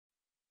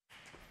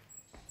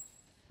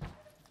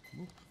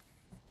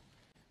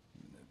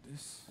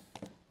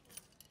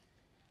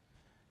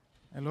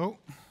Hello,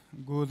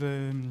 good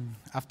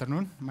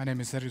afternoon. My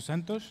name is Sérgio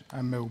Santos.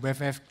 I'm a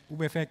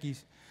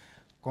VFX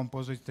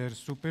compositor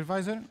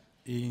supervisor.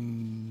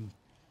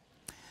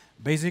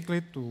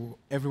 Basically, to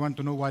everyone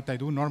to know what I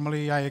do,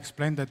 normally I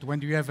explain that when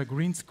you have a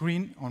green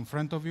screen on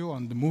front of you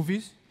on the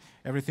movies,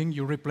 everything,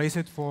 you replace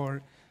it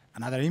for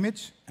another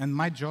image. And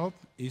my job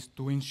is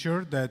to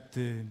ensure that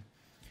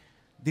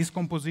this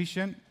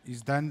composition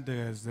is done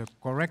as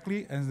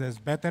correctly and as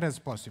better as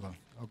possible,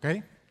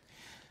 okay?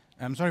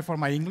 I'm sorry for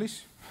my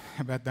English,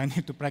 but I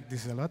need to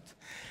practice a lot.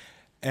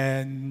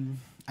 And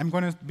I'm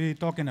going to be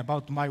talking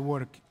about my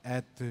work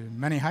at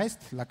Money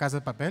Heist, La Casa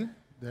de Papel,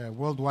 the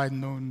worldwide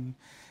known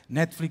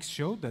Netflix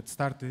show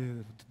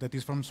that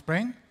is from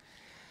Spain.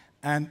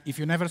 And if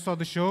you never saw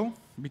the show,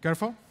 be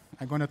careful.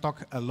 I'm going to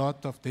talk a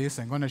lot of this.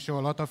 I'm going to show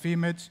a lot of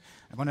image.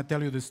 I'm going to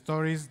tell you the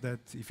stories that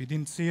if you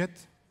didn't see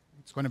it,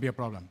 it's going to be a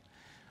problem.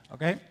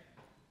 Okay?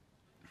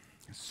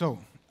 So,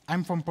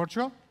 I'm from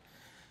Portugal.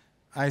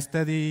 I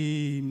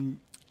study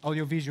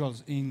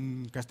audiovisuals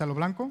in Castelo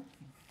Blanco,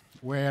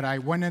 where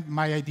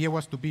my idea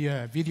was to be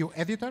a video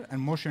editor and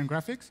motion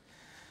graphics.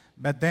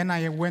 But then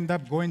I ended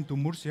up going to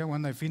Murcia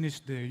when I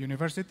finished the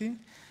university,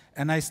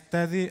 and I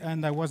studied,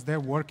 and I was there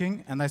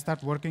working, and I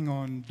started working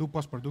on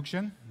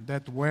post-production.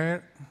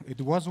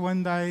 It was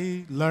when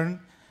I learned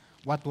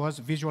what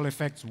visual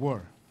effects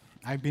were.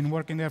 I've been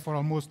working there for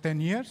almost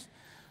 10 years.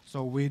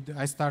 So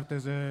I started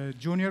as a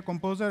junior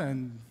composer,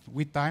 and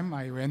with time,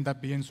 I ended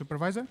up being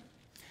supervisor.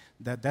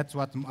 That's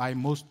what I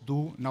most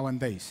do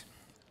nowadays.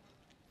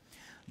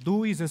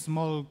 Do is a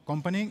small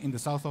company in the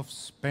south of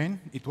Spain.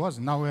 It was.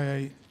 Now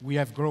we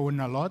have grown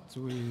a lot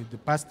with the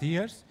past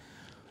years.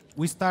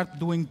 We start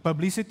doing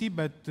publicity,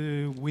 but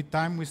with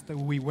time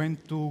we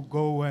went to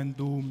go and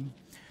do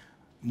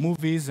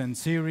movies and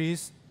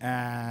series,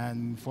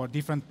 and for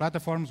different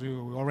platforms. We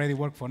already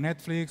work for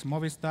Netflix,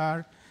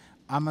 Movistar,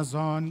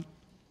 Amazon.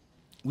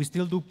 We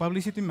still do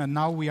publicity, but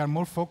now we are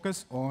more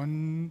focused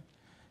on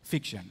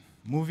fiction,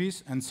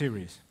 movies and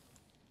series.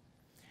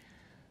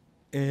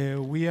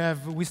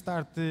 We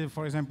start,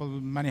 for example,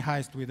 Money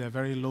Heist with a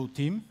very low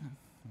team.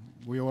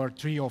 We were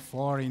 3 or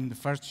 4 in the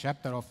first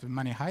chapter of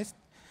Money Heist,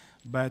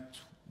 but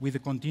with the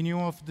continue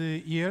of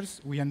the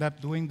years, we end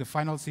up doing the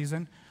final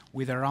season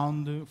with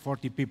around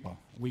 40 people.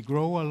 We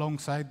grow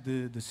alongside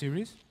the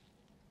series.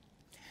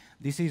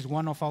 This is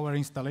one of our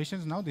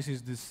installations now. This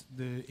is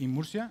in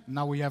Murcia.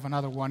 Now we have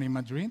another one in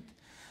Madrid.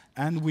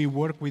 And we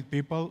work with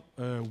people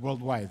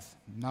worldwide.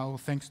 Now,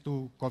 thanks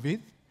to COVID,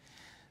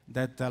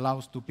 that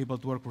allows people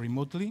to work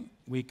remotely.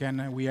 We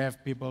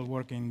have people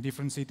working in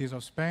different cities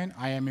of Spain.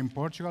 I am in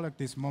Portugal at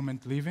this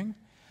moment living.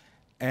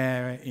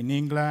 In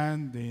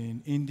England,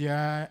 in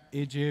India,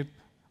 Egypt,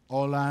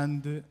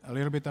 Holland, a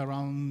little bit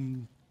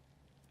around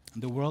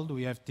the world,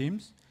 we have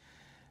teams.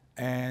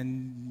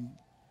 And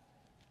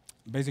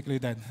basically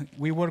that.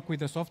 We work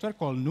with a software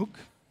called Nuke.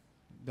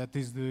 That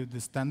is the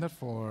standard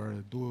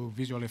for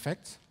visual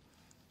effects.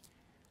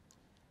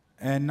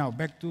 And now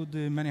back to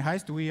the Money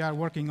Heist. We are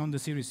working on the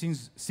series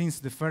since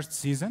the first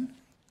season.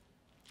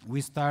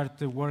 We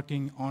started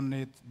working on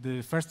it.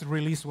 The first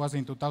release was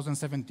in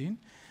 2017,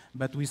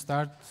 but we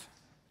start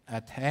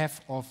at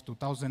half of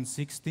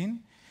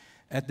 2016.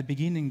 At the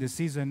beginning, the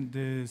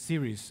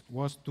series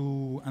was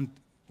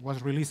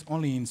released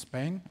only in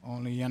Spain,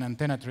 only in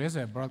Antena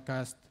 3, a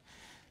broadcast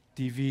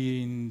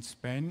TV in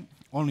Spain,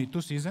 only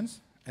 2 seasons.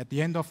 At the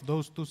end of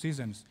those 2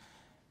 seasons,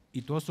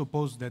 it was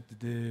supposed that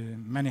the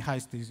Money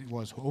Heist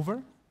was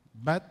over,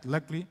 but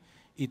luckily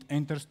it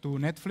enters to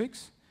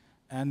Netflix,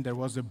 and there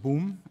was a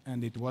boom,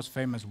 and it was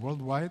famous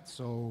worldwide.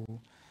 So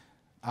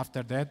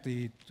after that,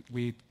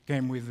 we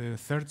came with the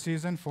 3rd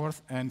season,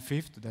 4th, and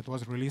 5th that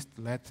was released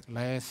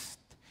last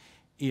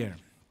year.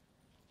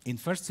 In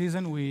first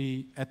season,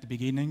 at the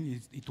beginning,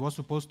 it was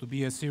supposed to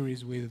be a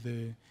series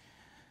with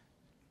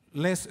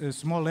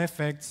small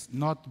effects,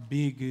 not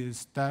big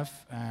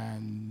stuff,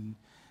 and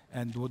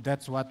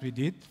that's what we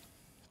did.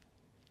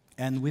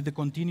 And with the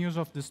continuance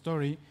of the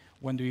story,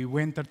 when we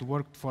went to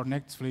work for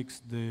Netflix,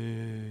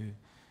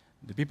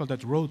 the people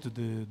that wrote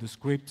the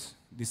scripts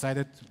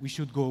decided we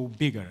should go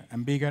bigger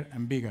and bigger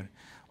and bigger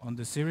on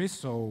the series.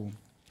 So,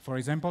 for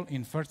example,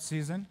 in first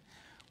season,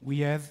 we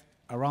had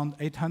around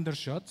 800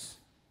 shots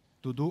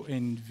to do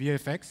in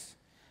VFX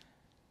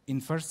in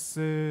first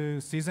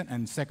season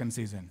and second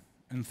season.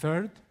 And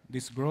third,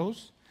 this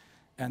grows,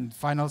 and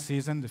final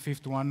season, the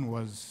 5th one,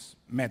 was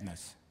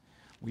madness.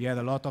 We had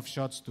a lot of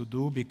shots to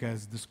do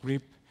because the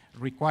script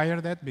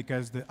required that,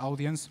 because the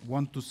audience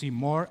want to see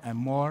more and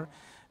more,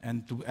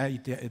 and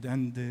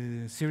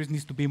the series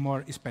needs to be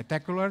more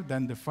spectacular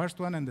than the first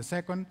one and the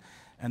second,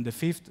 and the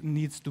 5th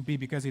needs to be,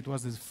 because it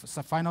was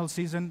the final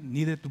season,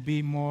 needed to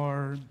be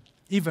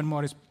even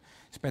more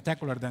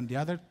spectacular than the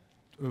other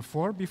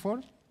 4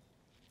 before.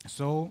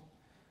 So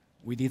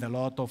we did a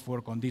lot of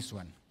work on this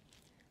one.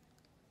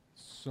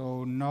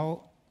 So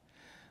now,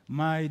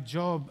 my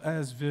job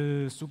as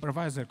the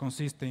supervisor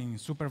consists in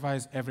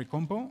supervise every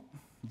compo.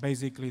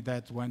 Basically,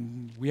 that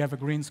when we have a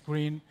green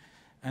screen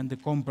and the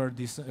comper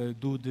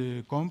do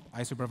the comp.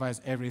 I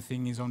supervise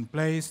everything is on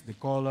place, the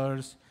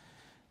colors,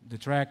 the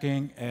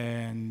tracking,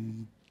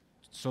 and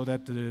so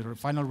that the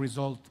final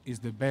result is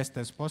the best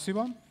as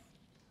possible.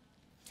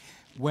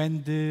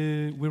 When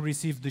we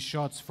receive the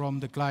shots from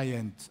the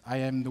client, I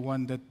am the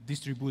one that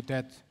distribute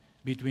that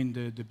between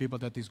the people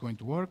that is going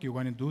to work. You're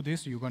going to do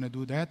this, you're going to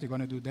do that, you're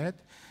going to do that.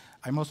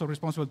 I'm also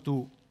responsible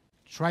to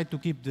try to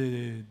keep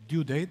the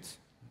due date.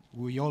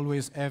 We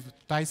always have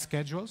tight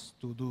schedules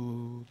to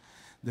do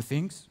the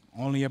things.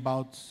 Only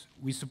about,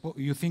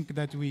 you think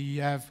that we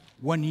have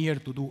 1 year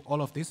to do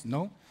all of this?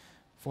 No.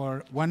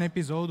 For one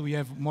episode, we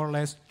have more or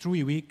less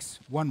 3 weeks,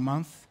 1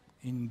 month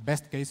in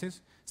best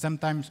cases.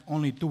 Sometimes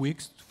only 2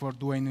 weeks for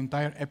doing an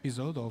entire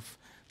episode of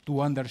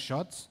 200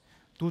 shots,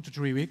 2 to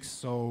 3 weeks.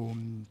 So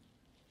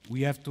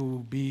we have to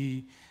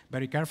be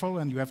very careful,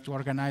 and you have to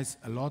organize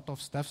a lot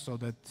of stuff so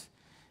that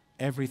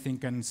everything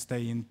can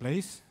stay in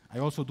place. I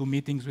also do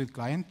meetings with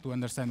clients to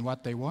understand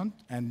what they want,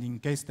 and in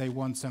case they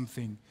want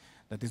something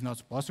that is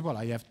not possible,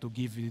 I have to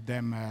give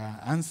them an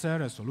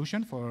answer, a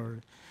solution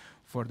for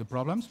the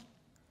problems.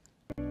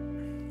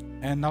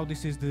 And now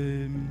this is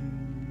the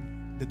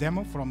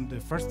demo from the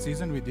first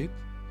season we did.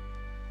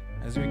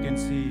 As we can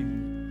see,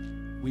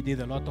 we did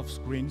a lot of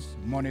screens,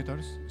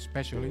 monitors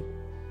especially,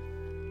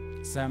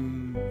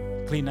 some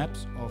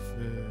cleanups of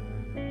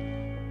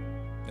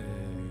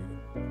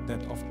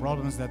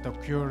problems that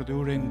occur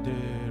during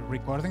the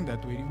recording.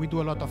 That we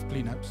do a lot of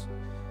cleanups.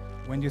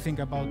 When you think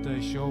about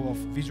a show of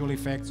visual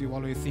effects, you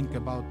always think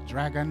about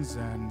dragons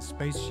and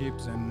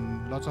spaceships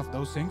and lots of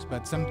those things,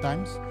 but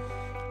sometimes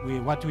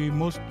what we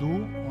most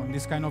do on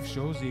this kind of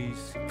shows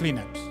is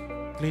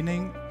cleanups,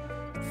 cleaning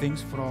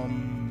things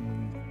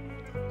from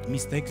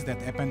mistakes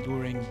that happen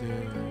during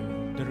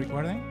the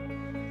recording.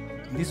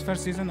 In this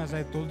first season, as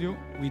I told you,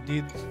 we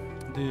did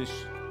the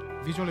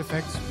visual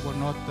effects were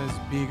not as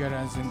bigger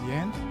as in the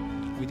end.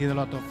 We did a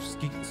lot of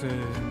screens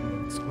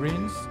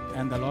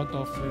and a lot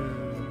of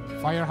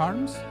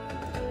firearms,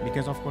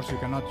 because of course you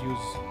cannot use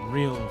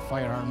real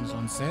firearms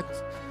on set.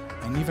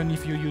 And even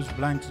if you use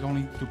blanks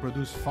only to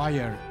produce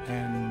fire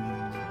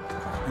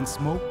and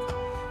smoke,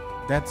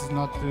 that's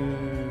not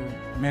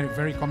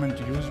very common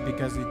to use,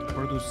 because it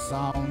produces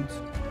sound,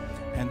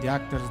 and the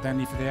actors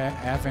then, if they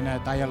have a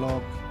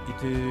dialogue,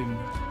 it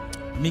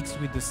mixes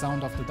with the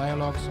sound of the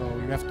dialogue, so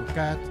you have to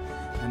cut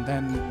and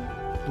then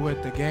do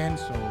it again.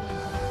 So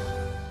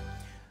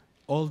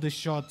all the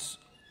shots,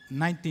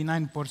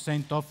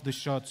 99% of the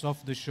shots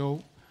of the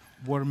show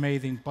were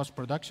made in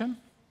post-production.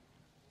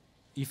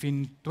 If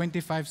in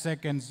 25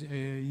 seconds,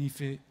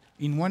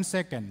 in 1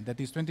 second, that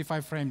is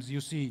 25 frames,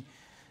 you see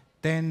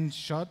 10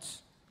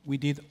 shots, we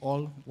did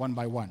all one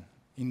by one.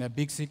 In a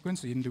big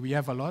sequence, we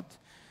have a lot.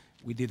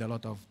 We did a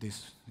lot of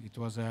this. It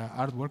was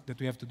hard work that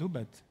we have to do,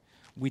 but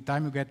with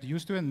time you get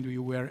used to it, and we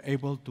were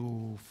able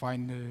to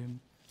find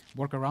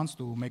workarounds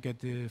to make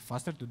it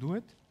faster to do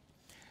it.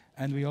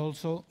 And we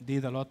also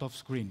did a lot of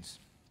screens.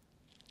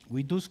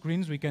 We do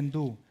screens, we can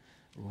do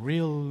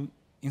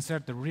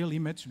insert a real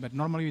image, but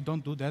normally we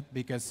don't do that,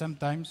 because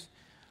sometimes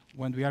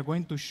when we are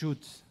going to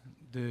shoot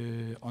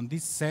on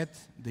this set,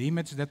 the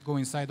image that go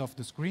inside of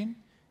the screen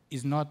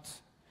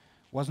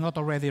was not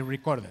already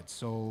recorded.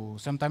 So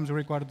sometimes we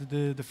record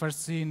the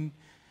first scene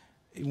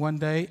in 1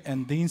 day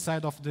and the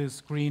inside of the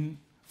screen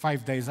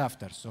 5 days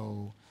after.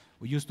 So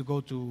we used to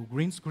go to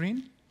green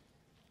screen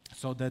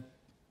so that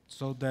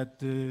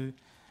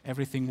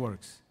everything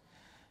works.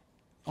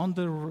 On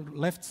the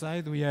left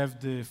side, we have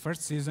the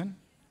first season.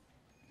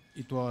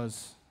 It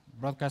was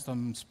broadcast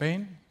on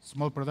Spain,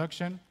 small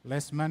production,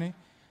 less money.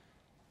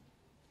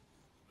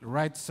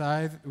 Right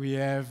side, we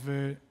have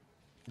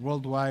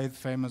worldwide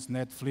famous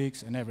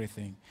Netflix and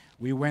everything.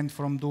 We went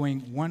from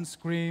doing 1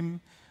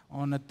 screen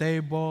on a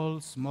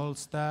table, small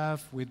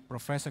stuff with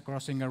professor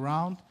crossing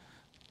around,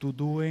 to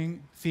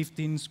doing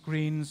 15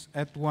 screens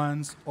at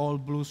once, all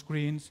blue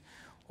screens,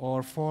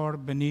 or 4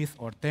 beneath,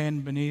 or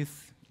 10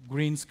 beneath,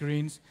 green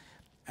screens,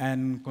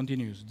 and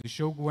continues. The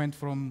show went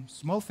from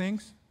small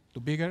things to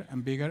bigger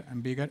and bigger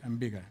and bigger and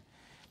bigger.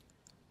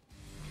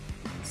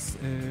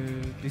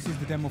 This is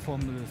the demo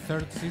from the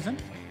 3rd season.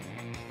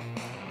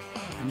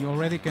 And you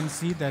already can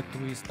see that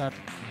we start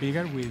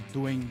bigger with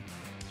doing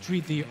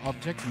 3D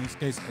objects, in this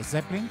case a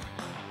Zeppelin.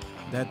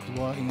 That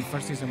was in the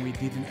first season we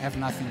didn't have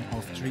nothing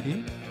of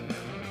 3D.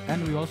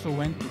 And we also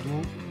went to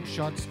do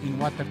shots in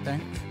water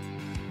tanks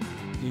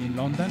in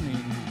London,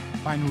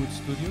 in Pinewood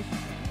Studios.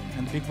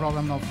 And the big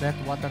problem of that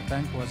water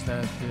tank was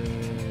that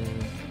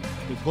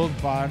the gold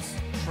bars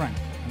shrank,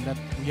 and that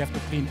we have to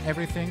clean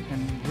everything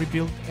and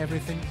rebuild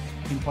everything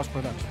in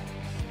post-production.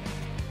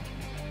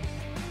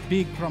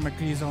 Big chroma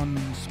keys on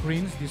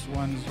screens. These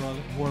ones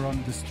were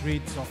on the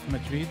streets of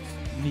Madrid,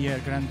 near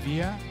Gran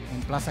Via,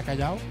 in Plaza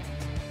Callao.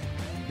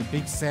 The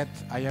big set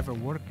I ever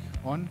worked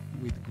on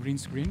with green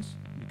screens,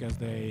 because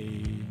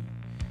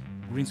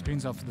green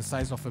screens of the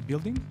size of a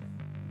building.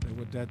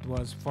 That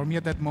was, for me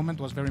at that moment,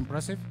 was very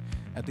impressive.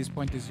 At this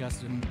point, it's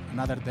just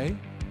another day.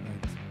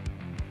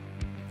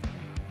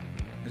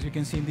 But As you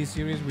can see in this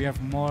series, we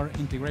have more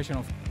integration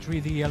of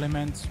 3D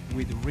elements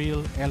with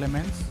real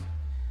elements.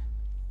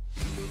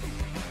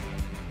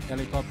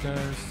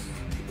 Helicopters,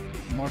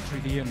 more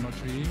 3D and more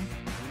 3D.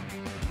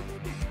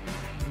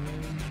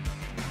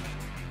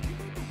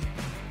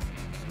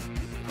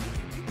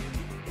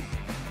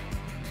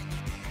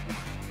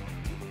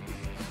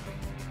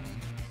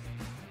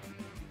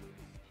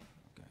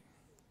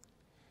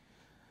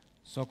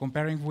 So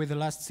comparing with the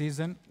last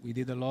season, we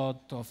did a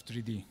lot of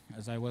 3D.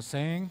 As I was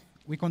saying,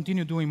 we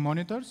continue doing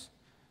monitors.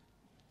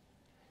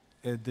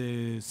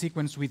 The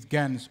sequence with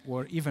guns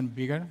were even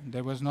bigger.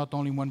 There was not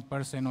only one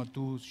person or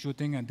two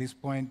shooting. At this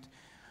point,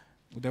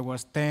 there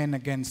was 10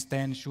 against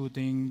 10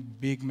 shooting,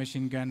 big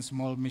machine guns,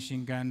 small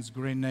machine guns,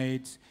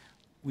 grenades.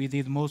 We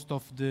did most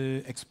of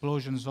the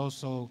explosions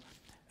also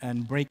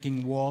and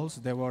breaking walls.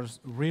 There was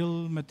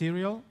real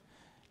material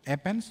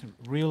happens,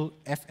 real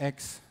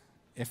FX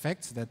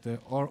effects that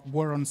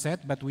were on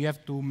set, but we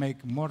have to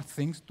make more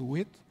things to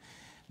it,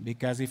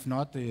 because if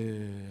not,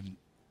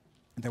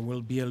 there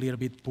will be a little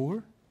bit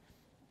poor.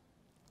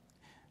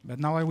 But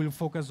now I will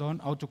focus on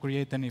how to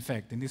create an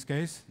effect. In this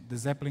case, the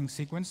Zeppelin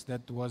sequence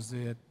that was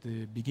at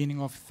the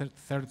beginning of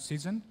third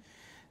season.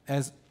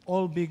 As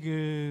all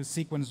big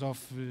sequence of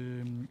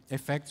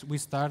effects, we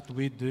start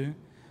with a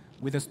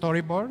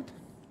storyboard.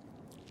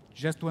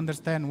 Just to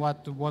understand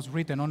what was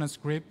written on a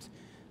script,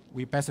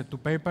 we pass it to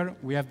paper,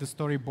 we have the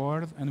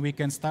storyboard, and we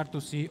can start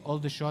to see all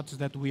the shots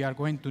that we are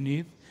going to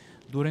need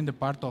during the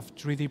part of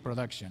 3D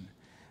production.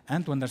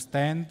 And to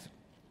understand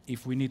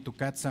if we need to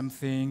cut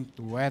something,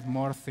 to add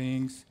more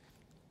things.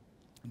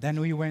 Then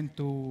we went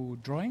to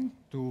drawing,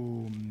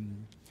 to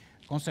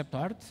concept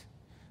art.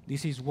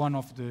 This is one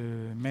of the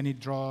many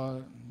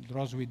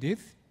draws we did,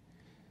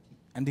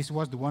 and this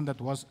was the one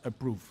that was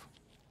approved.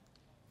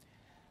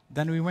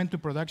 Then we went to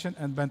production,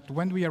 but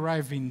when we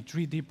arrived in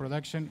 3D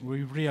production,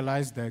 we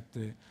realized that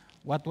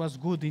what was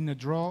good in a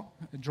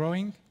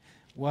drawing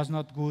was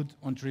not good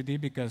on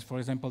 3D, because, for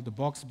example, the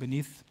box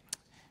beneath,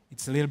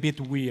 it's a little bit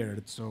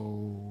weird,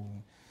 so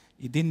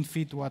it didn't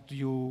fit what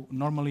you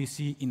normally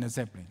see in a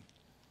Zeppelin.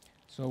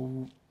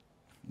 So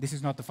this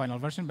is not the final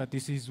version, but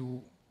this is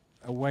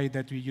a way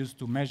that we use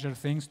to measure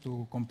things,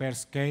 to compare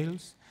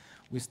scales.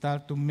 We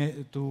start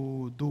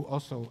to do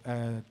also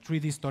a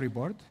 3D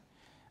storyboard,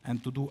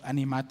 and to do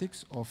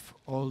animatics of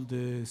all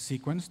the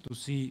sequence to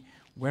see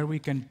where we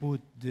can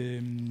put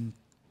the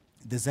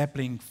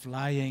Zeppelin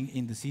flying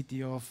in the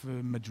city of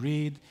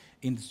Madrid,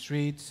 in the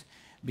streets,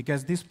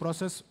 because this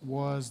process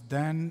was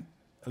done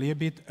a little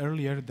bit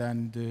earlier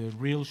than the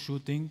real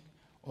shooting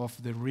of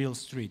the real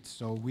streets.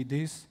 So with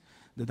this,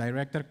 the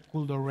director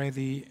could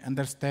already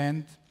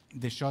understand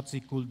the shots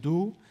he could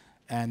do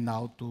and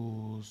how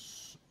to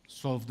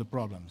solve the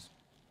problems.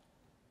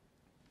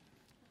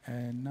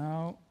 And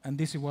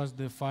this was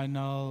the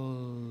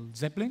final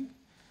Zeppelin.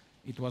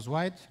 It was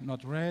white,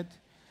 not red.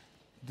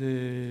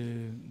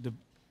 The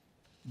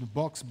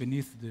box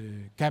beneath,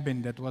 the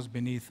cabin that was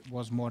beneath,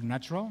 was more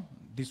natural.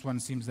 This one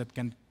seems that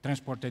can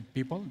transport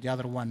people. The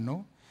other one,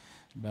 no.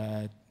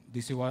 But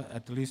this was,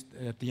 at least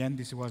at the end,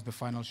 this was the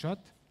final shot.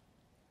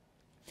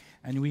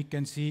 And we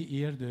can see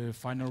here the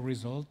final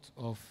result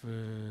of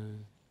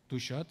 2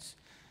 shots.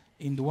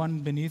 In the one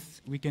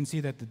beneath, we can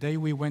see that the day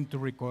we went to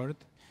record,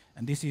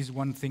 and this is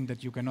one thing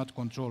that you cannot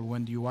control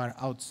when you are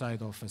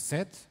outside of a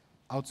set,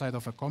 outside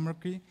of a camera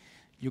key,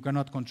 you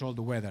cannot control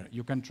the weather.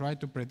 You can try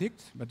to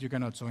predict, but you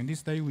cannot. So in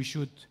this day, we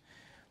shoot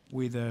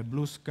with a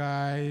blue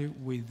sky,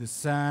 with the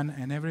sun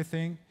and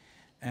everything.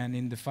 And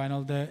in the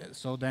final day,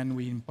 so then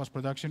in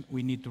post-production,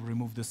 we need to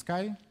remove the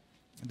sky,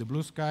 the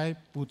blue sky,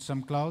 put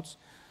some clouds,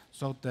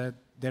 so that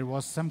there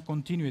was some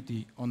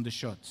continuity on the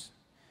shots.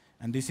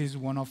 And this is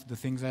one of the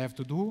things I have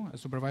to do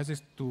as supervisor,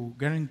 is to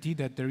guarantee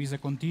that there is a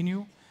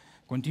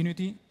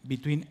continuity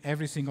between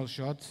every single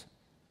shot,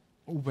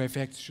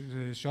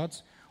 VFX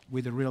shots,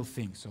 with the real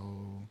thing. So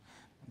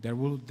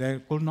there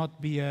could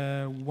not be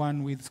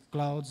one with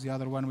clouds, the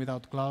other one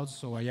without clouds,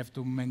 so I have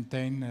to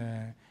maintain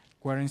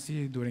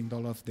coherency during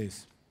all of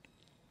this.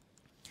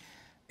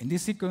 In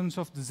this sequence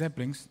of the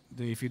Zeppelins,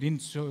 if you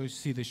didn't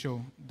see the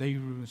show, they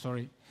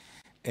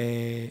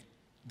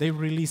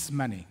release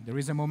money. There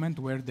is a moment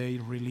where they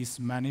release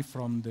money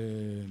from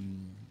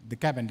the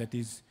cabin that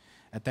is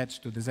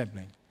attached to the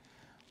Zeppelin.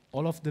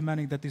 All of the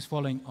money that is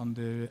falling on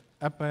the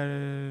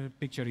upper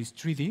picture is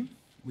 3D.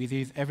 We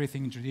did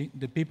everything in 3D.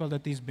 The people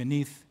that is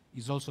beneath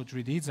is also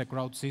 3D. It's a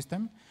crowd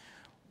system,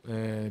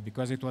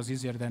 because it was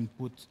easier than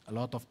put a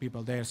lot of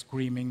people there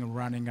screaming,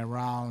 running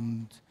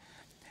around.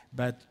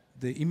 But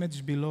the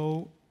image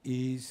below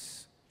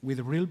is with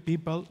real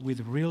people,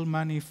 with real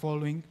money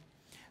following.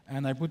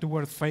 And I put the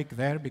word fake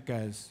there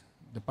because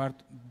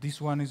this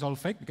one is all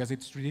fake because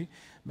it's 3D,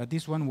 but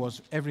this one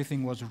was,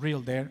 everything was real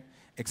there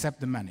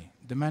except the money.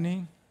 The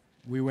money,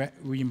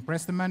 we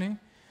impressed the money,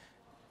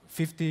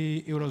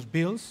 50 euros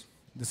bills,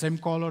 the same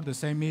color, the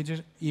same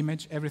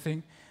image,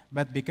 everything,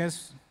 but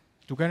because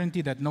to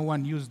guarantee that no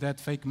one used that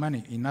fake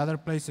money in other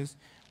places,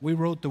 we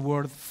wrote the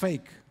word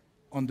fake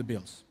on the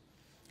bills.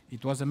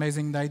 It was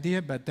amazing, the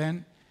idea, but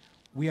then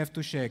we have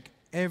to check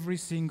every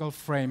single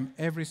frame,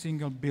 every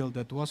single build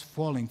that was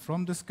falling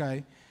from the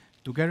sky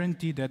to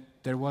guarantee that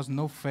there was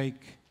no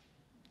fake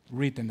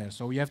written there.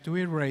 So we have to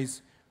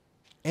erase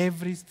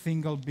every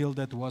single build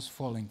that was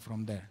falling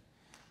from there.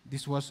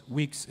 This was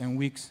weeks and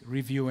weeks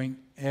reviewing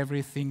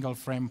every single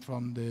frame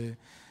from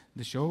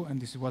the show,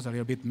 and this was a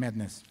little bit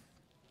madness.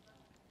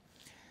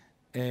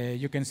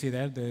 You can see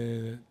there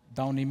the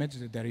down image,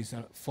 there is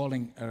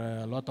falling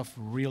a lot of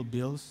real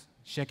builds,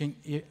 checking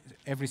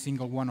every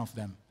single one of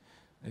them.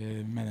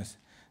 Madness.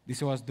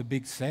 This was the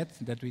big set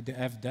that we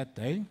have that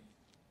day.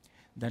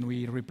 Then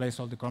we replaced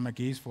all the chroma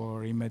keys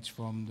for image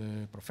from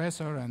the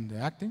professor and the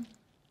acting.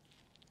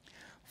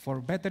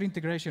 For better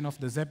integration of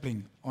the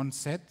Zeppelin on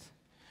set,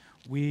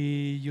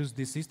 we use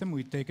this system.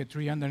 We take a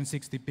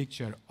 360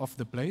 picture of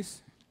the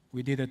place.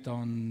 We did it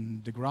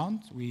on the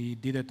ground. We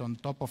did it on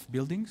top of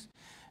buildings.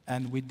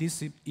 And with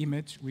this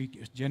image, we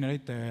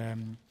generate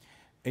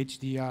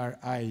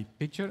HDRI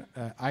picture,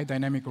 high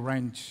dynamic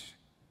range.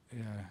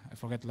 I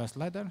forget the last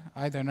letter.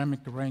 High dynamic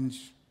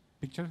range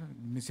picture,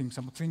 missing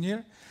something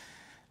here.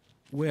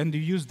 When you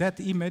use that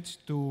image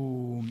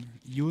to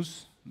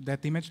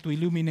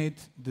illuminate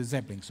the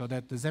Zeppelin, so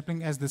that the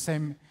Zeppelin has the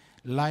same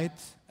light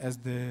as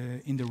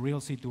in the real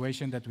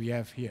situation that we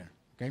have here.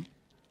 Okay.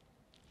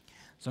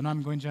 So now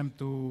I'm going to jump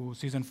to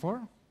season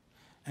 4,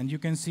 and you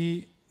can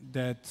see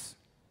that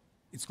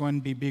it's going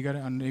to be bigger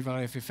on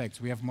VFX.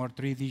 We have more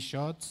 3D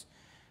shots,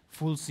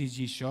 full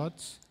CG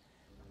shots.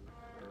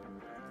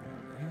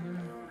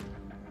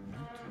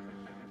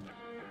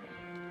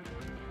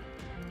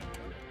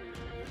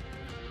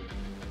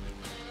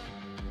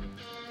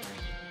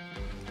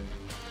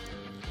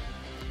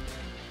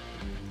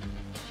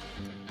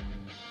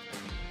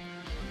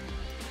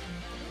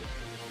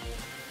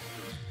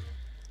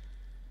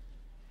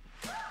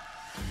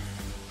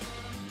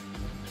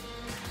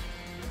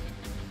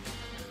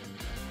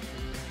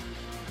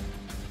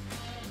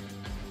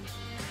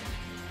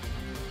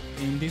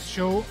 In this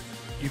show,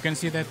 you can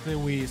see that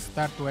we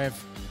start to have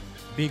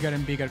bigger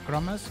and bigger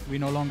chromas. We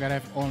no longer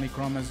have only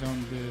chromas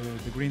on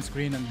the green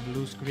screen and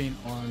blue screen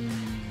on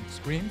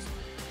screens.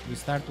 We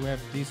start to have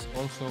this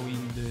also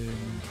in the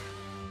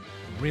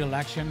real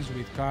actions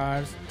with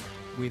cars,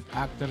 with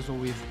actors, or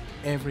with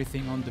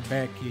everything on the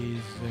back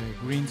is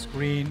green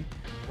screen,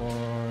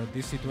 or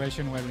this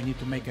situation where we need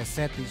to make a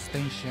set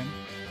extension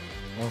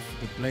of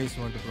the place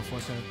where the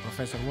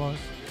professor was.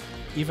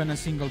 Even a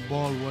single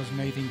ball was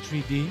made in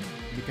 3D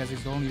because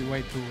it's the only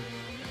way to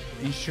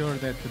ensure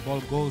that the ball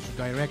goes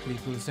directly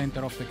to the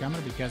center of the camera,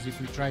 because if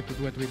we try to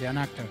do it with an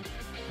actor,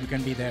 you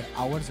can be there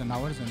hours and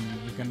hours and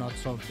you cannot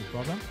solve the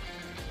problem.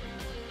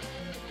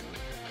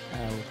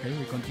 Okay,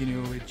 we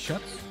continue with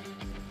shots.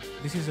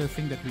 This is a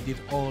thing that we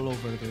did all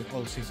over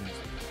all seasons.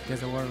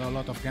 There were a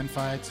lot of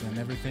gunfights and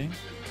everything,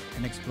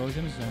 and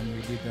explosions, and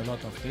we did a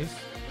lot of this.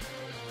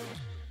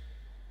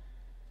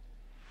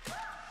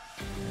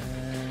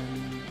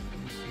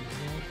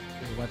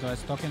 What I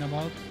was talking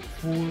about,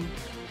 full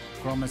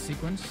chroma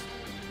sequence.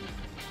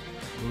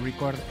 We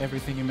record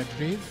everything in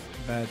Madrid,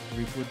 but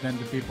we put then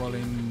the people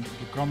in,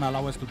 the chroma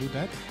allow us to do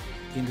that,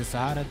 in the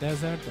Sahara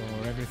Desert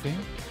or everything.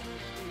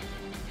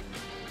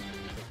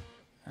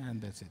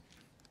 And that's it.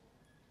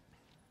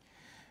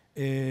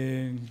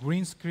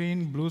 Green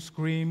screen, blue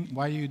screen,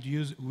 why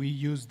we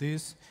use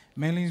this?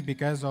 Mainly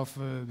because of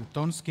the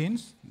tone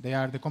skins. They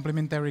are the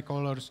complementary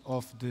colors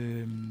of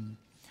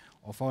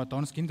our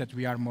tone skin, that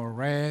we are more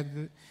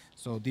red.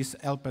 So this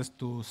helps us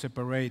to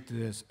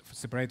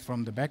separate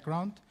from the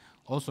background.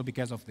 Also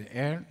because of the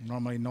hair.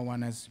 Normally no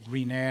one has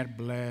green hair,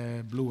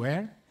 blue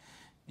hair.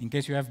 In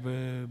case you have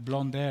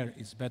blonde hair,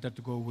 it's better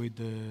to go with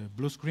the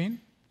blue screen.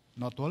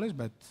 Not always,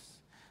 but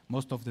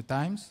most of the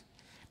times.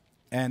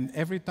 And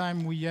every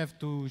time we have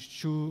to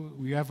shoot,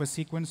 we have a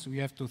sequence, we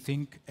have to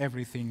think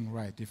everything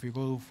right. If we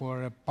go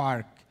for a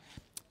park,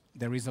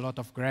 there is a lot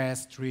of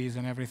grass, trees,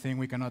 and everything,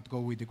 we cannot go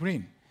with the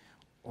green.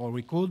 Or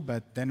we could,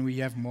 but then we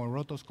have more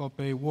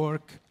rotoscopy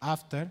work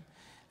after.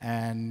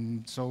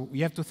 And so we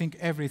have to think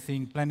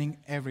everything, planning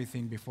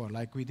everything before,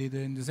 like we did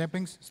in the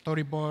Zeppelins,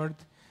 storyboard,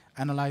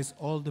 analyze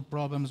all the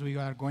problems we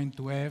are going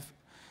to have,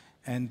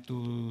 and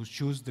to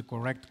choose the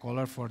correct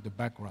color for the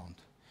background.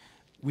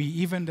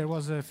 There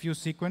was a few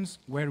sequences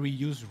where we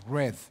used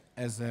red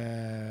as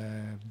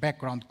a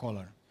background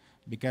color,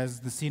 because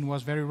the scene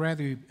was very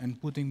red,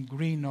 and putting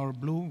green or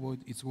blue,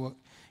 it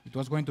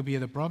was going to be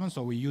the problem,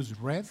 so we used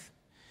red.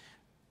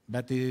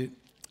 But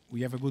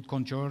we have a good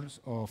contour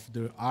of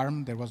the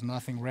arm. There was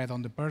nothing red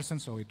on the person,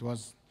 so it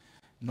was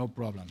no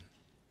problem.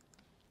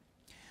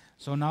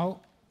 So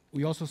now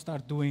we also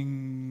start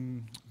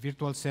doing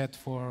virtual set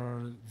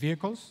for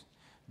vehicles,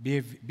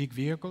 big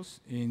vehicles.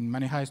 In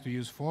Money Heist we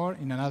use 4.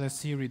 In another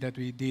series that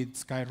we did,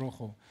 Sky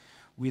Rojo,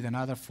 with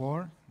another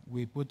 4.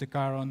 We put the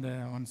car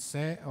on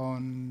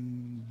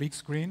big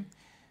screen,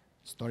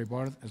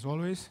 storyboard as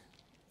always.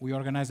 We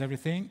organize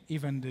everything,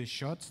 even the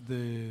shots,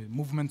 the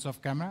movements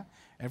of camera.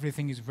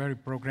 Everything is very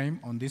programmed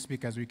on this,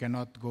 because we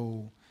cannot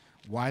go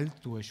wild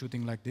to a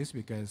shooting like this,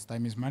 because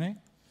time is money.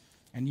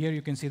 And here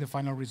you can see the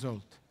final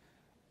result.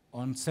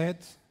 On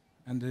set,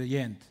 and the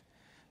end.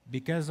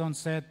 Because on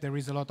set there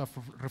is a lot of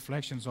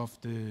reflections of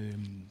the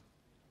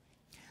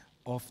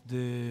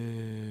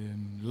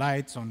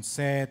lights on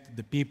set,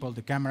 the people,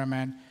 the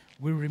cameraman,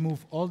 we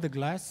remove all the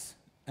glass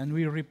and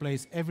we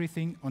replace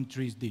everything on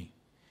 3D.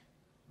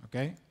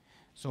 Okay?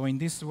 So in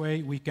this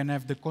way, we can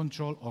have the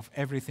control of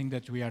everything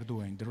that we are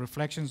doing. The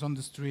reflections on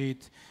the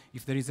street,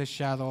 if there is a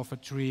shadow of a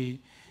tree,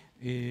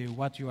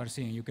 what you are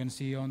seeing. You can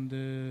see on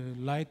the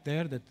light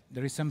there that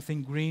there is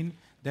something green.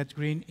 That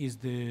green is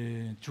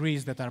the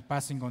trees that are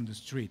passing on the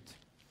street.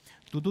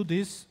 To do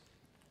this,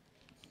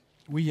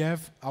 we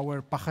have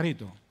our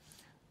pajarito,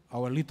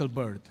 our little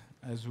bird.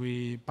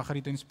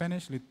 Pajarito in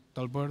Spanish,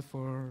 little bird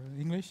for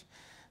English.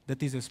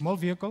 That is a small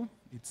vehicle.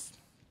 It's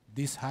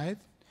this height,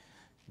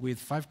 with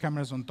 5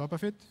 cameras on top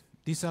of it.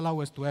 This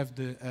allows us to have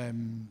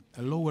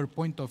a lower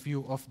point of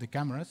view of the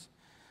cameras.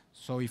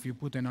 So if you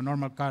put in a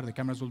normal car, the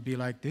cameras will be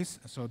like this,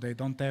 so they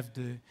don't have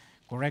the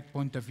correct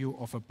point of view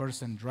of a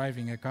person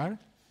driving a car.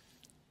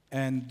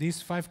 And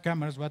these 5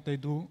 cameras, what they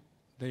do,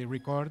 they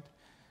record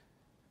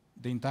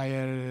the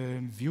entire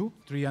view,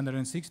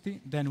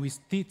 360. Then we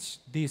stitch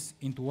this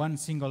into one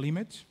single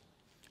image,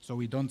 so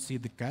we don't see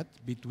the cut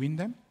between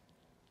them.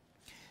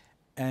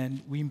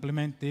 And we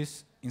implement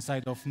this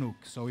inside of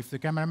Nuke. So if the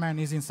cameraman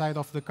is inside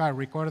of the car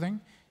recording,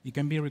 he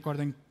can be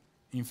recording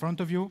in front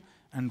of you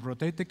and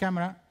rotate the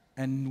camera,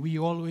 and we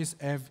always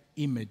have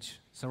image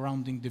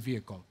surrounding the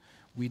vehicle.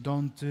 We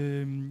don't,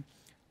 in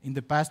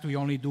the past, we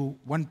only do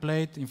one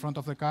plate in front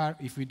of the car.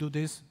 If we do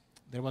this,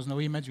 there was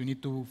no image. We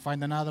need to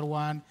find another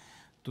one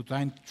to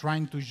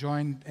trying to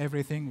join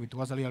everything. It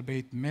was a little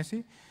bit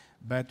messy.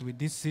 But with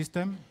this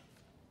system,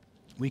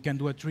 we can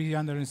do a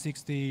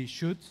 360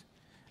 shoot,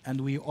 and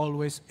we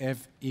always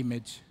have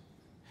image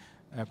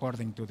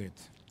according to that.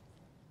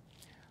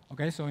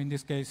 Okay, so in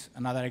this case,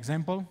 another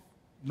example.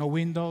 No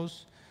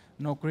windows,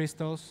 no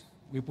crystals.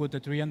 We put a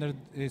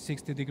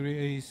 360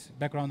 degrees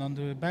background on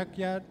the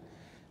backyard.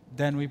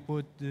 Then we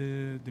put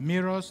the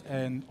mirrors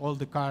and all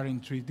the car in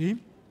 3D.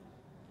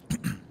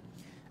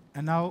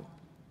 And now,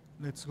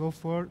 let's go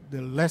for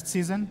the last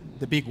season,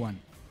 the big one.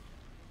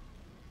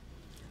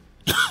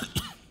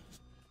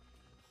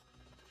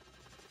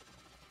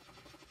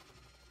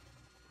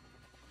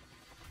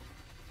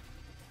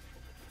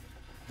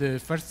 The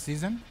first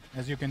season,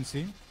 as you can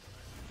see,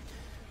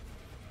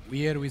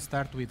 here we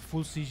start with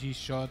full CG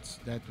shots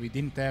that we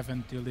didn't have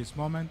until this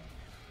moment.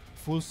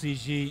 Full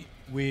CG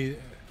with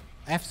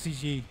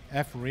FCG,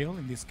 F-Real,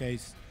 in this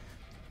case,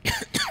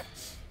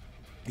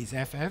 is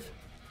FF.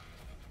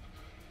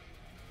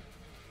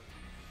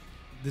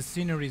 The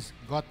sceneries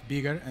got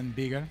bigger and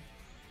bigger,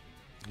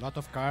 a lot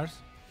of cars.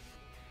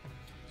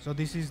 So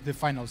this is the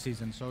final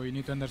season. So you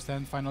need to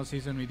understand, final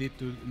season, we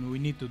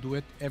need to do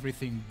it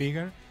everything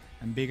bigger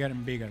and bigger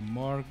and bigger,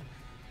 more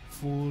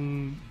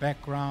full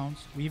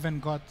backgrounds. We even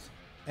got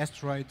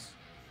asteroids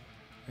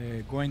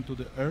going to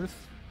the Earth,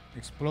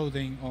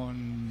 exploding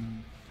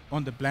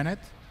on the planet.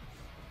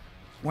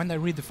 When I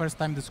read the first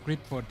time the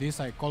script for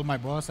this, I called my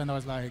boss and I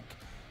was like,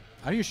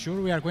 are you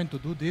sure we are going to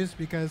do this?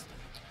 Because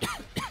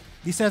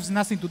this has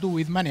nothing to do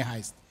with money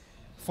heist,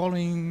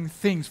 following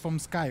things from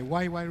sky.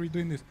 Why are we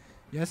doing this?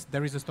 Yes,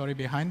 there is a story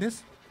behind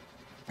this,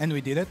 and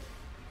we did it.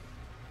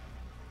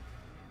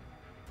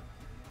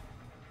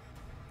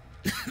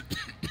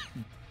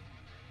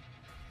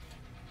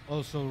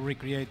 Also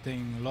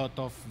recreating a lot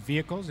of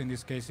vehicles. In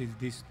this case,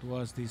 this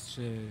was this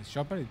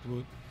shopper.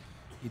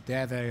 It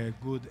had a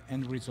good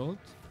end result.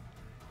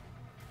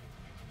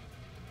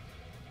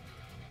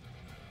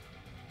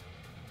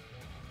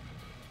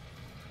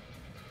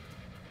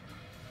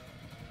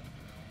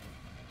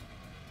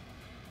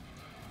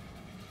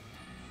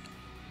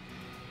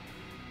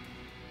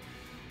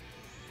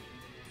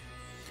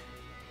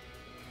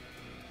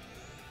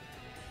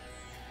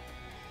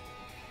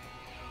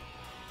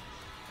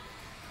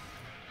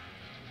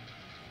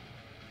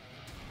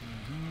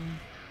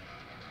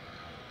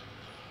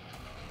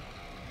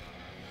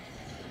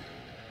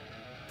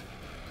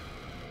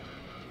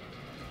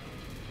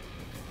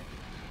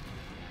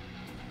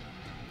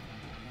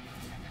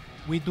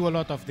 We do a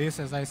lot of this,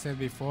 as I said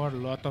before, a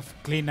lot of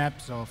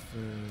cleanups of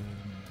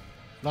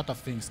a lot of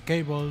things,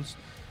 cables.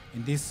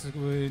 In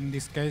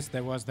this case,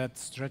 there was that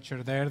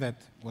structure there that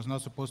was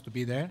not supposed to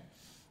be there,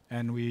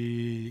 and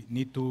we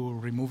need to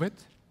remove it.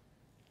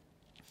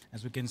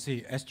 As we can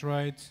see,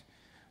 asteroids,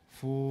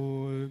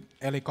 full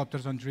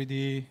helicopters on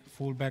 3D,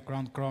 full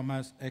background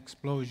chromas,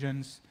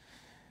 explosions,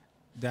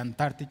 the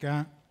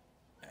Antarctica,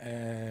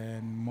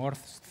 and more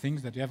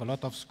things that we have a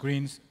lot of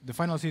screens. The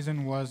final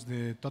season was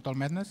the Total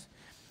Madness.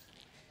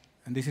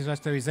 And this is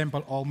just an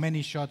example how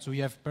many shots we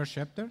have per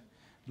chapter.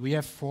 We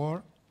have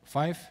 4,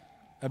 5,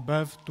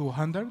 above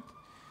 200.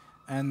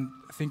 And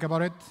think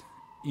about it,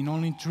 in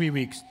only 3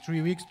 weeks.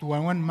 3 weeks to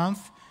 1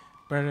 month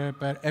per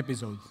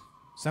episode.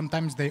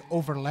 Sometimes they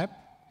overlap.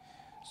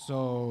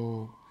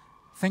 So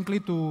thankfully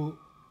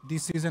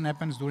this season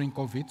happens during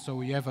COVID, so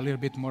we have a little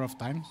bit more of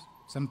time.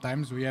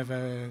 Sometimes we have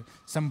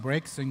some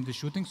breaks in the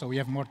shooting, so we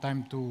have more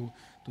time to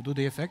do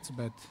the effects,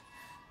 but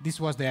this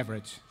was the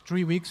average.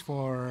 3 weeks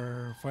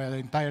for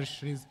the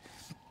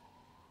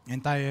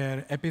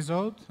entire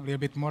episode, a little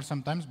bit more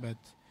sometimes, but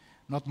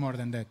not more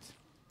than that.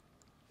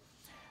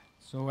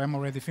 So I'm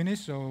already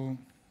finished, so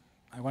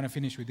I want to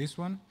finish with this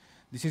one.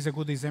 This is a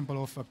good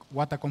example of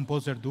what a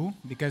composer do,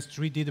 because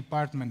 3D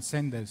department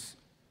send us.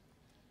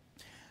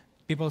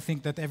 People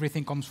think that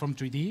everything comes from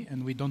 3D,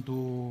 and we don't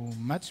do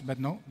much, but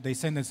no. They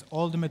send us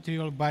all the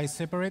material by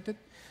separated.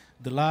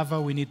 The lava,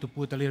 we need to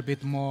put a little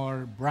bit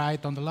more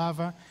bright on the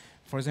lava.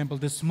 For example,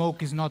 the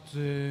smoke is not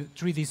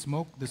 3D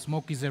smoke. The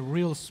smoke is a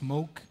real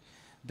smoke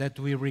that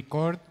we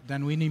record.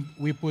 Then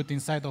we put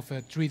inside of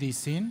a 3D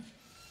scene.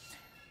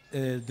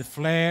 The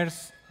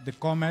flares, the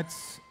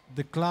comets,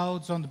 the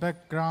clouds on the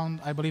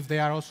background, I believe they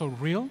are also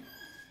real.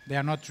 They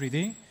are not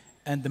 3D.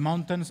 And the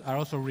mountains are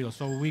also real.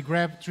 So we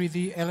grab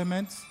 3D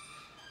elements.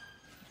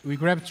 We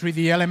grab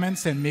 3D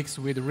elements and mix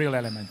with real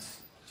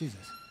elements.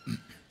 Jesus.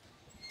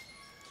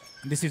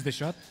 This is the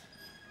shot.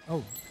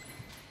 Oh.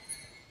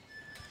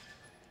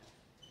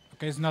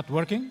 Okay, it's not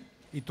working.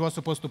 It was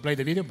supposed to play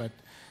the video, but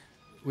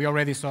we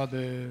already saw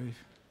the...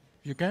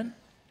 You can?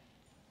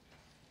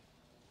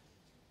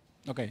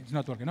 Okay, it's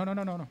not working.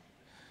 No.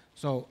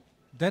 So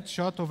that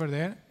shot over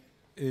there,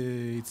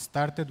 it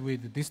started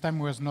with... This time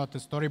was not a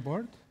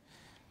storyboard.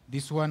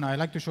 This one, I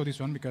like to show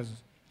this one because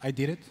I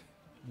did it.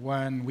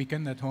 One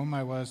weekend at home,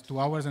 I was 2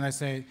 hours, and I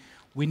say,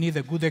 we need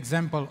a good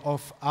example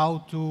of how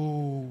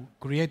to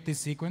create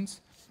this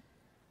sequence.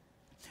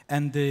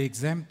 And the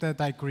example that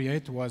I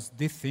create was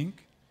this thing,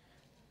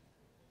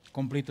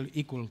 completely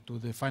equal to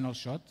the final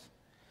shot.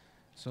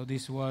 So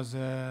this was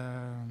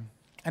an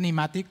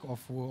animatic of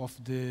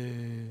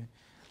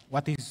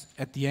what is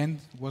at the end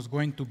was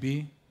going to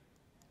be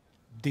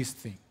this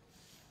thing.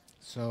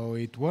 So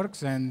it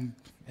works, and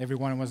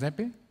everyone was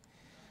happy.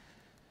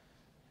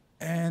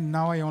 And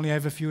now I only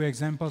have a few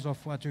examples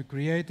of what you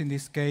create. In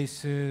this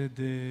case,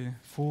 the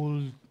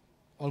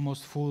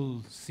almost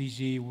full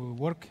CG will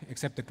work,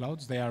 except the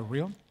clouds, they are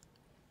real.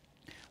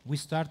 We're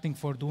starting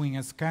for doing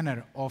a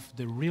scanner of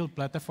the real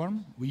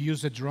platform. We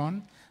use a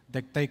drone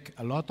that take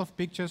a lot of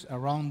pictures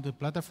around the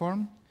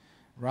platform,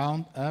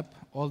 round, up,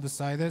 all the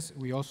sides.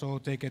 We also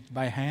take it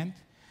by hand.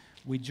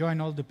 We join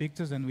all the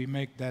pictures and we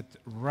make that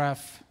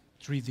rough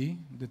 3D.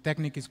 The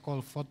technique is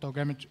called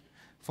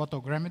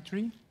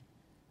photogrammetry.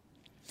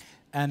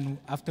 And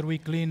after we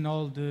clean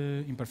all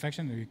the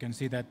imperfections, you can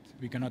see that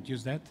we cannot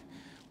use that.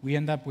 We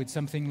end up with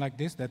something like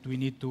this that we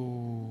need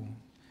to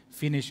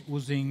finish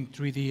using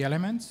 3D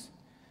elements.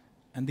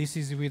 And this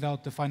is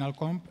without the final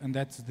comp, and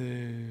that's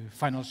the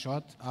final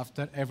shot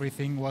after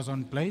everything was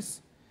on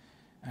place.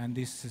 And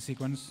this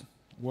sequence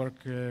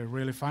worked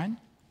really fine.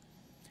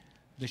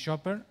 The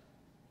shopper,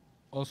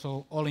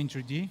 also all in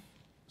 3D.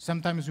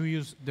 Sometimes we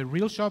use the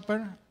real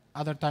shopper,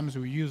 other times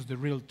we use the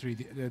real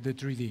 3D, the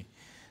 3D.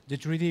 The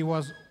 3D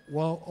was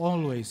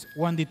always,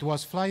 one it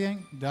was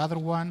flying, the other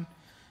one,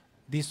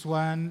 this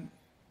one,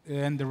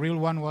 and the real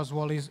one was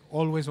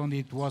always on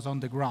it was on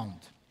the ground,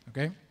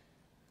 okay?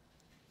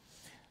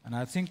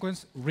 Another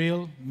sequence,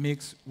 real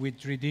mixed with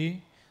 3D,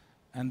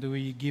 and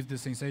we give the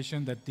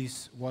sensation that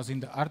this was in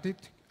the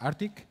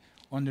Arctic.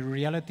 On the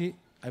reality,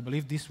 I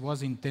believe this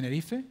was in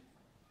Tenerife,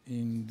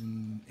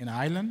 in an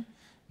island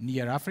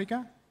near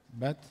Africa,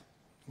 but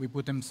we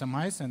put them some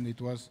ice and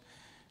it was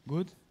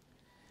good.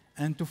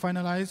 And to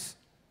finalize,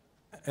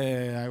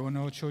 I want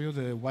to show you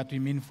what we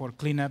mean for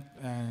cleanup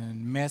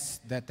and mess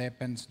that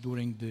happens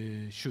during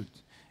the shoot.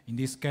 In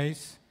this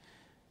case,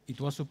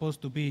 it was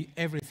supposed to be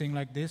everything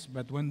like this,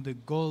 but when the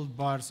gold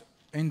bars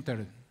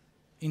entered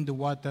in the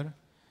water,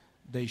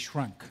 they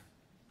shrunk.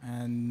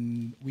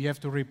 And we have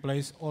to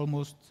replace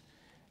almost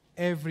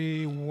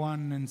every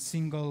one and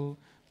single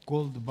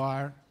gold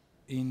bar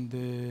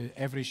in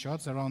every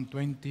shots, around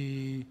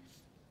 20,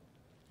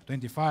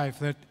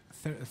 25,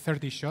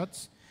 30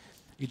 shots.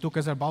 It took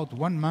us about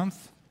 1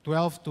 month,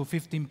 12 to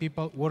 15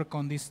 people work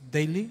on this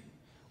daily,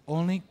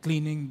 only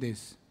cleaning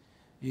this.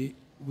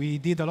 We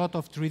did a lot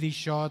of 3D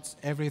shots,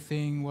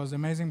 everything was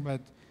amazing,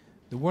 but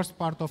the worst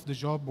part of the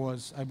job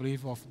was, I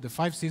believe, of the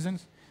 5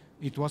 seasons,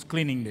 it was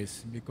cleaning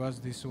this, because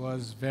this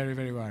was very,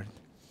 very hard.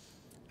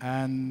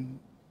 And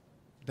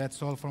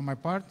that's all from my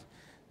part.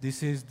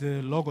 This is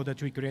the logo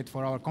that we create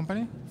for our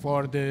company,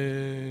 for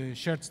the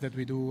shirts that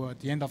we do at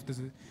the end of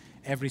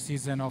every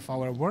season of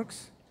our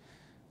works.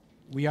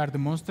 We are the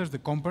monsters, the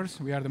compers.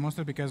 We are the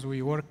monsters because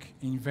we work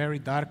in very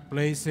dark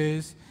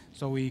places,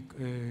 so we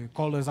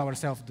call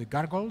ourselves the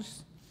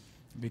gargoyles,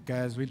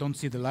 because we don't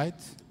see the light,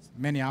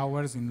 many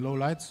hours in low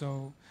light,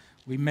 so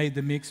we made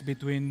the mix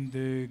between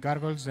the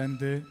gargoyles and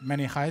the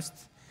many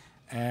heists,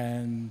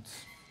 and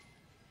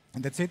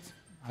that's it.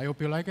 I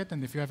hope you like it,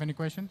 and if you have any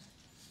questions.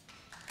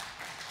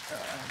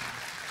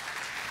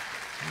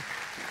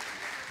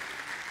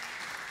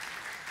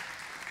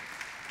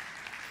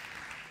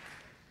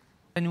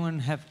 Anyone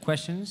have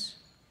questions?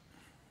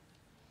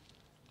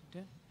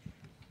 Okay.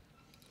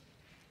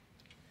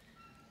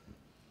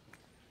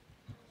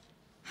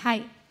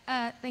 Hi,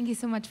 thank you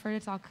so much for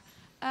the talk.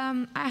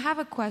 I have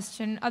a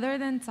question. Other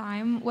than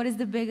time, what is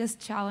the biggest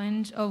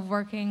challenge of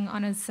working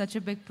on such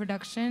a big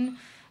production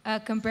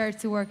compared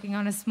to working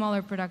on a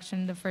smaller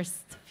production the first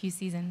few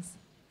seasons?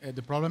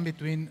 The problem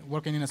between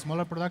working in a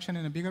smaller production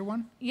and a bigger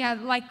one? Yeah,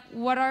 like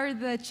what are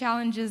the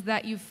challenges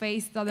that you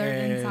faced other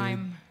than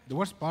time? The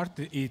worst part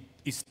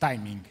is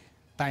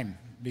time,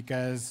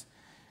 because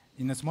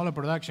in a smaller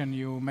production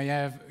you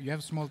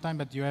have small time,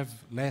 but you have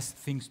less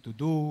things to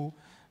do.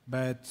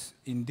 But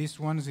in this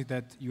one is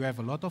that you have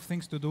a lot of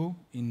things to do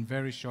in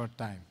very short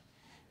time.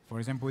 For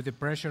example, with the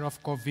pressure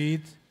of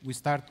COVID, we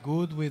start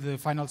good with the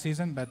final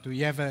season, but we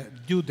have a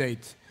due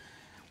date.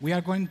 We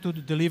are going to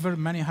deliver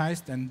many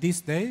heists, and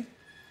this day,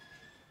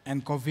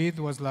 and COVID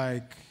was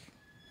like,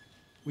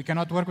 we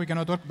cannot work,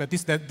 but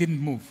that didn't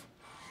move.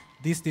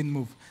 This didn't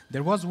move.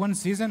 There was one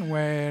season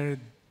where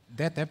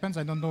that happens.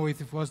 I don't know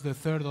if it was the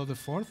third or the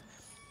fourth,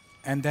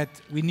 and that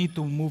we need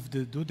to move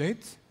the due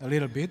date a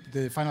little bit,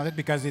 the final date,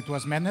 because it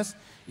was madness.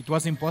 It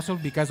was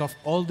impossible because of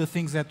all the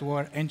things that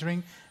were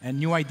entering and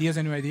new ideas.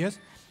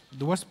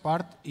 The worst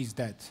part is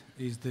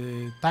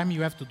the time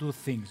you have to do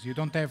things. You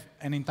don't have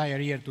an entire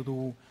year to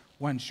do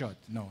one shot.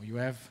 No,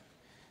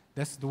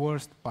 that's the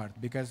worst part,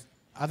 because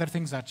other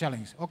things are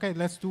challenging. Okay,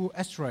 let's do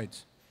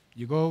asteroids.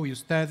 You go, you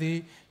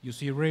study, you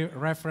see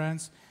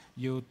reference,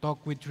 you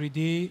talk with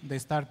 3D, they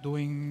start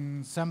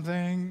doing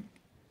something,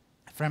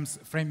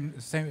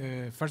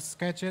 first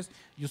sketches,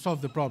 you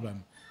solve the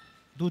problem.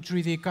 Do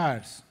 3D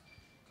cars.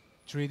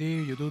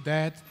 3D, you do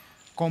that.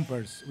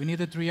 Compers, we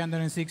need a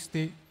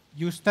 360.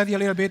 You study a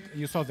little bit,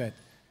 you solve that.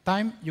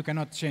 Time, you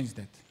cannot change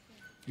that.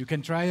 You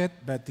can try it,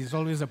 but it's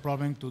always a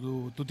problem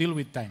to deal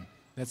with time.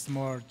 That's the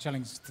more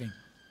challenging thing.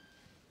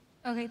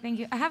 Okay, thank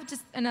you. I have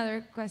just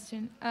another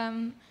question.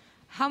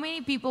 How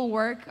many people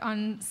work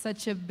on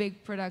such a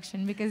big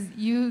production? Because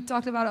you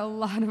talked about a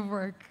lot of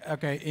work.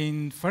 Okay,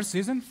 in first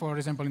season, for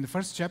example, in the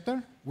first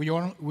chapter, we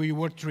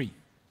were 3.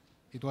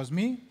 It was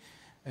me,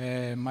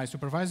 my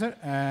supervisor,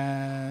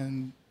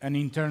 and an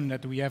intern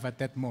that we have at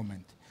that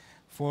moment.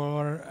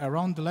 For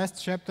around the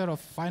last chapter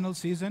of final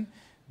season,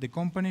 the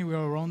company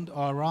were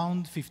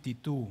around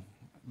 52,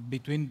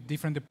 between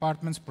different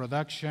departments,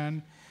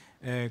 production,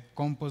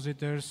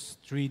 compositors,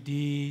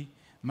 3D,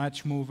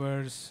 match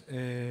movers,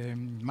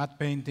 matte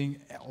painting,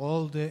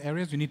 all the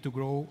areas you need to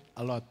grow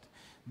a lot.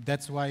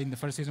 That's why in the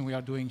first season we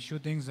are doing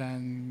shootings,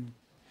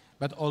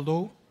 but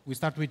although we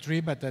start with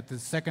 3, but at the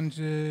second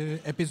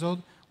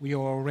episode we are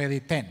already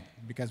 10,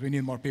 because we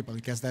need more people,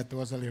 because that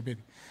was a little bit.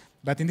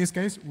 But in this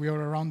case, we are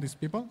around these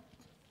people.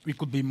 We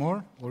could be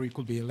more or we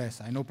could be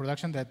less. I know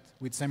production that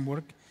with same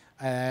work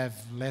I have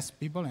less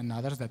people, and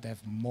others that have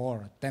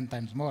more, 10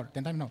 times more,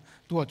 10 times no,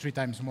 2 or 3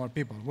 times more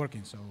people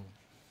working. So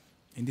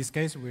in this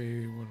case,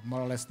 we were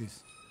more or less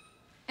this.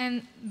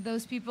 And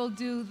those people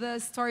do the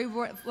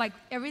storyboard, like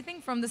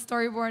everything from the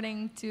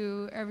storyboarding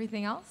to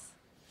everything else?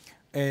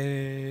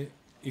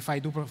 If I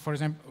do, for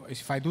example,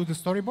 if I do the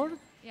storyboard,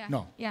 yeah.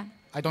 No, yeah.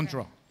 I don't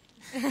draw.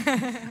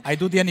 I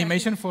do the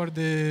animation for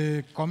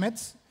the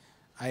comets.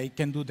 I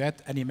can do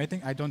that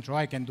animating. I don't draw.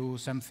 I can do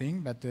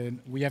something, but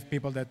we have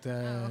people that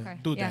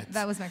do yeah, that.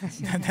 That was my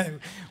question.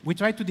 We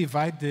try to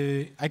divide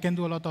I can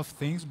do a lot of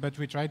things, but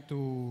we try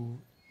to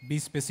be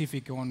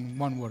specific on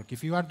one work.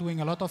 If you are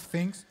doing a lot of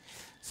things,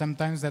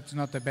 sometimes that's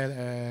not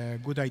a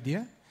good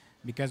idea,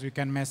 because we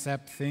can mess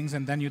up things,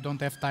 and then you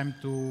don't have time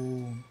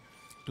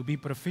to be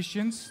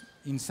proficient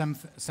in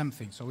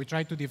something. So we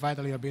try to divide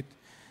a little bit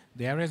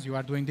the areas. You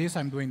are doing this,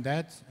 I'm doing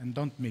that, and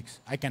don't mix.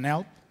 I can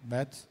help,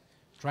 but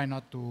try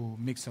not to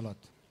mix a lot.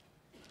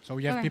 So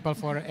we have people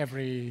for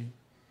every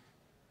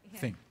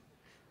thing.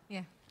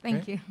 Yeah,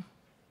 thank you.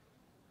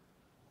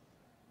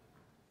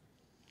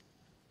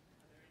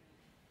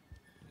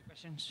 Any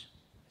questions?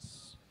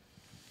 Yes.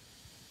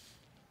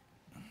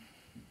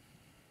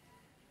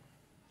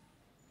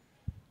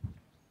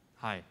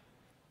 Hi.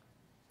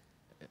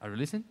 Are you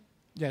listening?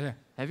 Yeah.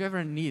 Have you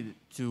ever needed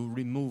to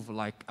remove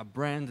like a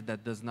brand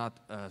that does not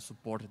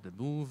support the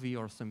movie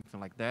or something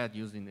like that,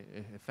 using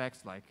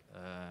effects like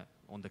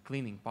on the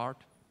cleaning part?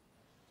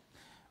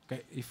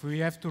 Okay, if we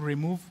have to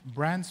remove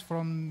brands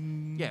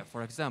from... Yeah,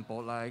 for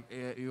example, like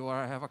you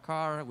have a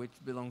car which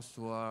belongs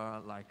to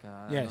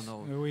yes, I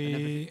don't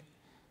know.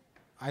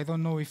 I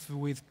don't know if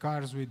with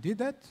cars we did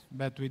that,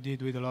 but we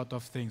did with a lot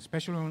of things,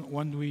 especially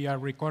when we are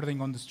recording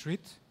on the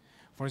street.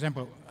 For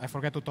example, I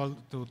forgot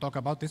to talk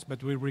about this,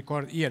 but we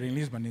record here in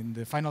Lisbon in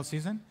the final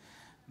season.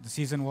 The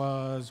season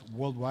was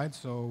worldwide,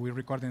 so we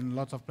recorded in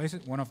lots of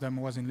places. One of them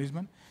was in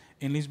Lisbon.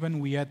 In Lisbon,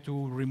 we had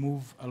to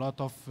remove a lot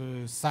of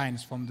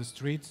signs from the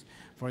streets.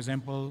 For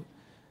example,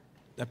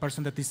 the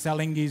person that is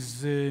selling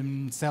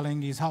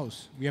his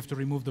house, we have to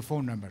remove the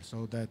phone number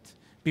so that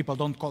people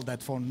don't call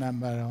that phone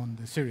number on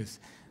the series.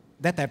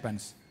 That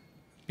happens.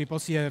 People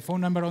see a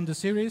phone number on the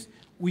series,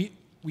 we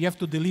have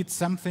to delete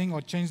something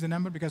or change the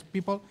number because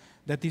people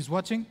that is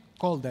watching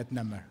call that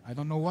number. I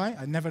don't know why,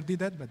 I never did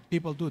that, but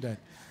people do that.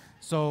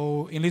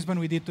 So in Lisbon,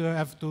 we did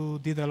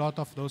a lot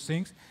of those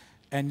things.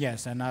 And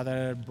yes, and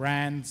other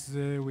brands,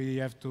 we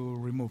have to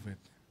remove it.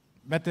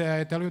 But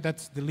I tell you,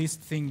 that's the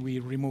least thing we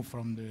remove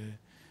from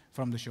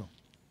from the show.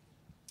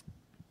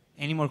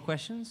 Any more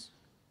questions?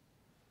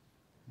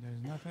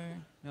 There's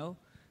nothing. No?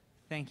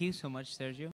 Thank you so much, Sergio.